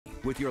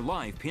with your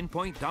live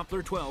Pinpoint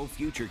Doppler 12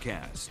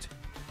 Futurecast.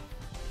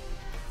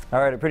 All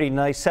right, a pretty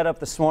nice setup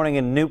this morning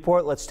in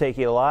Newport. Let's take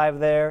you live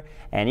there,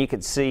 and you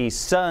can see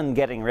sun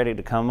getting ready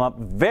to come up.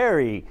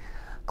 Very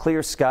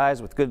clear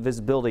skies with good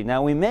visibility.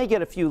 Now, we may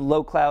get a few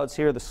low clouds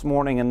here this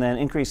morning and then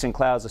increasing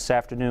clouds this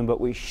afternoon,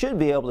 but we should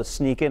be able to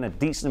sneak in a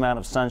decent amount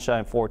of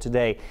sunshine for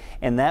today,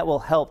 and that will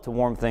help to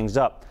warm things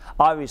up.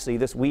 Obviously,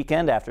 this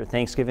weekend after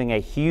Thanksgiving, a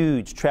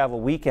huge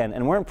travel weekend,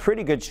 and we're in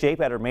pretty good shape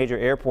at our major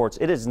airports.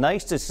 It is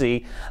nice to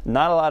see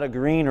not a lot of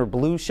green or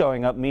blue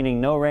showing up, meaning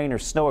no rain or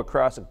snow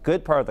across a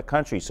good part of the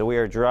country. So we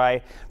are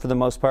dry for the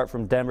most part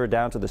from Denver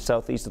down to the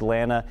southeast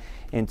Atlanta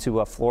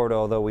into Florida,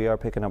 although we are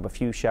picking up a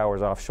few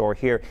showers offshore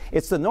here.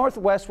 It's the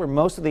northwest where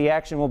most of the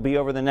action will be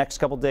over the next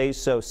couple days,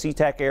 so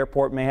SeaTac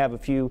Airport may have a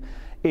few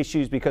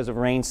issues because of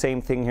rain.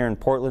 Same thing here in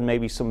Portland,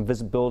 maybe some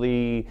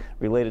visibility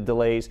related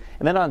delays.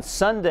 And then on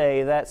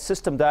Sunday, that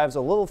system dives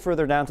a little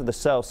further down to the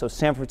south, so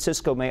San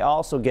Francisco may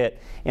also get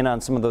in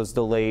on some of those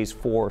delays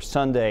for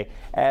Sunday,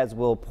 as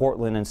will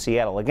Portland and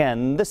Seattle.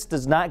 Again, this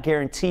does not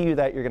guarantee you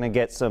that you're going to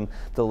get some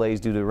delays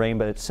due to rain,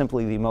 but it's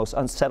simply the most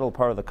unsettled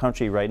part of the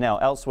country right now.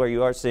 Elsewhere,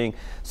 you are seeing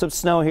some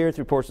snow here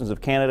through portions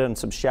of Canada and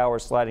some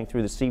showers sliding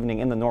through this evening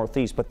in the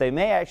northeast, but they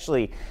may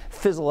actually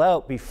fizzle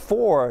out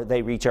before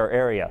they reach our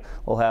area.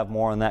 We'll have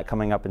more on that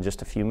coming up in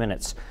just a few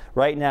minutes.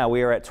 Right now,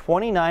 we are at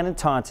 29 in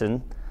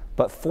Taunton,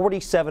 but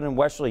 47 in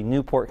Westerly.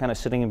 Newport kind of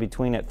sitting in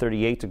between at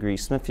 38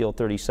 degrees. Smithfield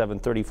 37,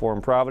 34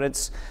 in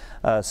Providence.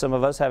 Some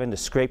of us having to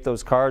scrape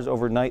those cars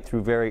overnight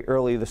through very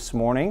early this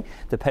morning,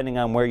 depending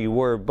on where you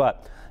were.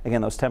 But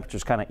again, those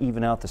temperatures kind of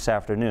even out this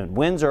afternoon.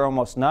 Winds are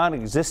almost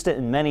non-existent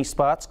in many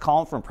spots.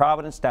 Calm from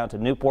Providence down to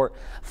Newport,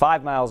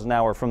 5 miles an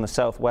hour from the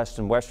southwest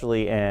in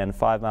Westerly and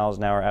 5 miles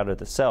an hour out of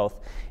the south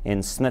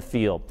in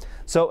Smithfield.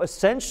 So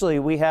essentially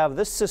we have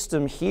this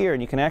system here,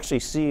 and you can actually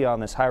see on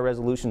this high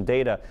resolution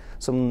data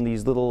some of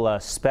these little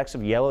specks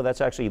of yellow. That's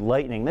actually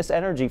lightning. This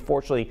energy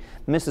fortunately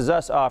misses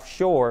us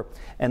offshore,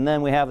 and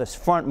then we have this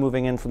front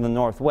moving in from the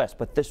northwest.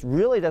 But this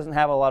really doesn't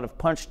have a lot of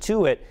punch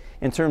to it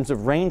in terms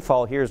of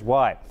rainfall. Here's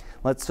why.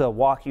 Let's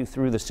walk you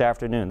through this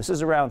afternoon. This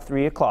is around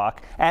 3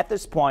 o'clock. At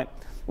this point,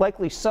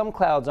 likely some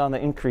clouds on the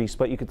increase,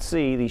 but you could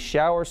see these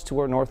showers to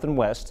our north and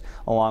west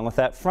along with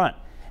that front.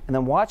 And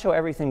then watch how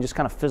everything just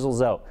kind of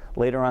fizzles out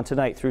later on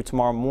tonight through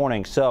tomorrow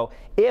morning. So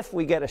if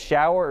we get a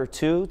shower or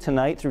two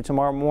tonight through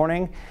tomorrow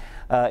morning,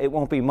 it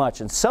won't be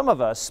much. And some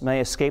of us may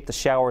escape the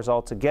showers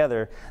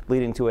altogether,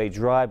 leading to a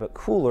dry but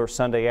cooler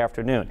Sunday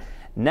afternoon.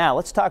 Now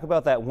let's talk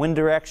about that wind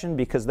direction,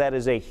 because that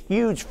is a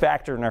huge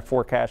factor in our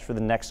forecast for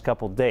the next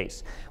couple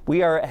days.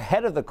 We are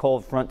ahead of the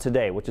cold front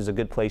today, which is a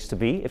good place to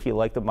be if you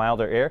like the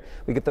milder air.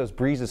 We get those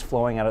breezes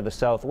flowing out of the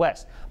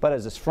southwest. But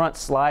as this front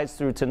slides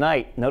through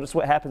tonight, notice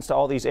what happens to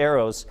all these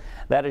arrows.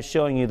 That is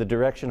showing you the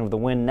direction of the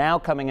wind now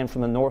coming in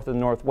from the north and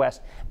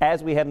northwest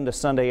as we head into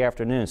Sunday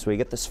afternoon. So we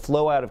get this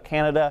flow out of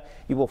Canada.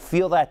 You will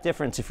feel that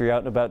difference if you're out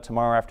and about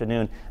tomorrow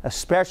afternoon,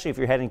 especially if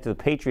you're heading to the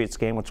Patriots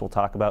game, which we'll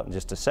talk about in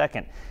just a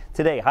second.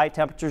 Today, high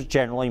temperatures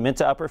generally mid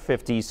to upper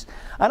 50s.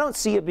 I don't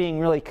see it being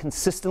really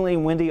consistently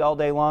windy all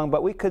day long,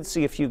 but we could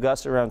see a few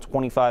gusts around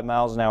 25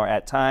 miles an hour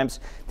at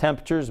times.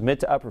 Temperatures mid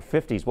to upper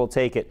 50s. We'll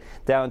take it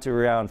down to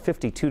around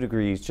 52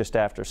 degrees just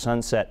after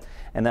sunset.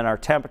 And then our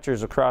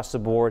temperatures across the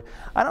board,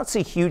 I don't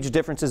see huge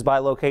differences by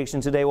location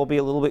today. Will be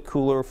a little bit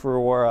cooler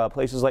for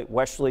places like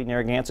Westerly,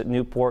 Narragansett,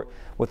 Newport,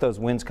 with those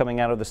winds coming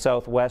out of the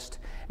southwest.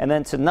 And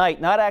then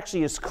tonight, not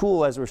actually as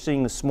cool as we're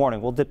seeing this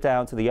morning. We'll dip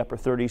down to the upper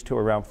 30s to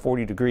around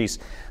 40 degrees.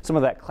 Some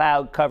of that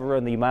cloud cover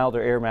and the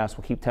milder air mass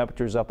will keep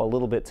temperatures up a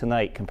little bit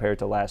tonight compared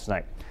to last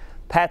night.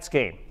 Pats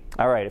game.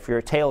 All right, if you're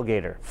a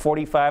tailgater,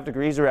 45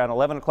 degrees around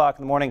 11 o'clock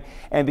in the morning,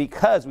 and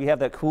because we have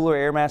that cooler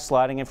air mass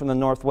sliding in from the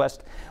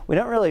northwest, we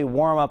don't really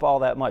warm up all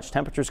that much.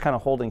 Temperatures kind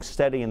of holding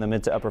steady in the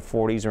mid to upper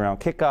 40s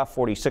around kickoff,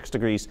 46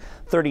 degrees,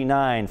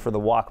 39 for the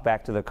walk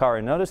back to the car.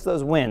 And notice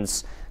those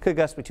winds could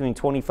gust between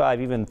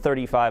 25, even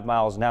 35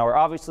 miles an hour.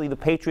 Obviously, the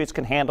Patriots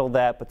can handle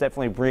that, but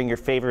definitely bring your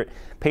favorite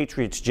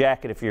Patriots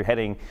jacket if you're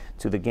heading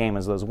to the game,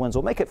 as those winds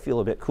will make it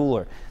feel a bit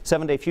cooler.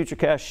 7-day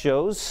Futurecast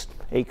shows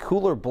a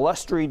cooler,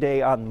 blustery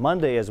day on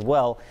Monday as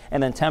well,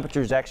 and then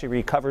temperatures actually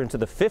recover into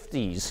the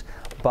 50s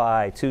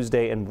by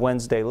Tuesday and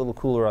Wednesday, a little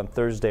cooler on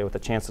Thursday with a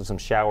chance of some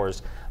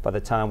showers by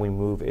the time we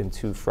move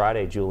into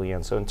Friday,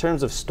 Julianne. So in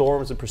terms of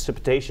storms and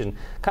precipitation,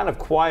 kind of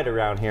quiet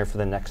around here for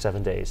the next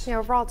 7 days. Yeah,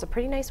 overall, it's a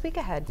pretty nice week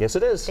ahead. Yes,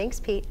 it is. Thanks,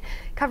 Pete.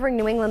 Covering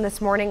New England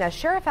this morning, a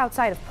sheriff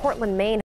outside of Portland, Maine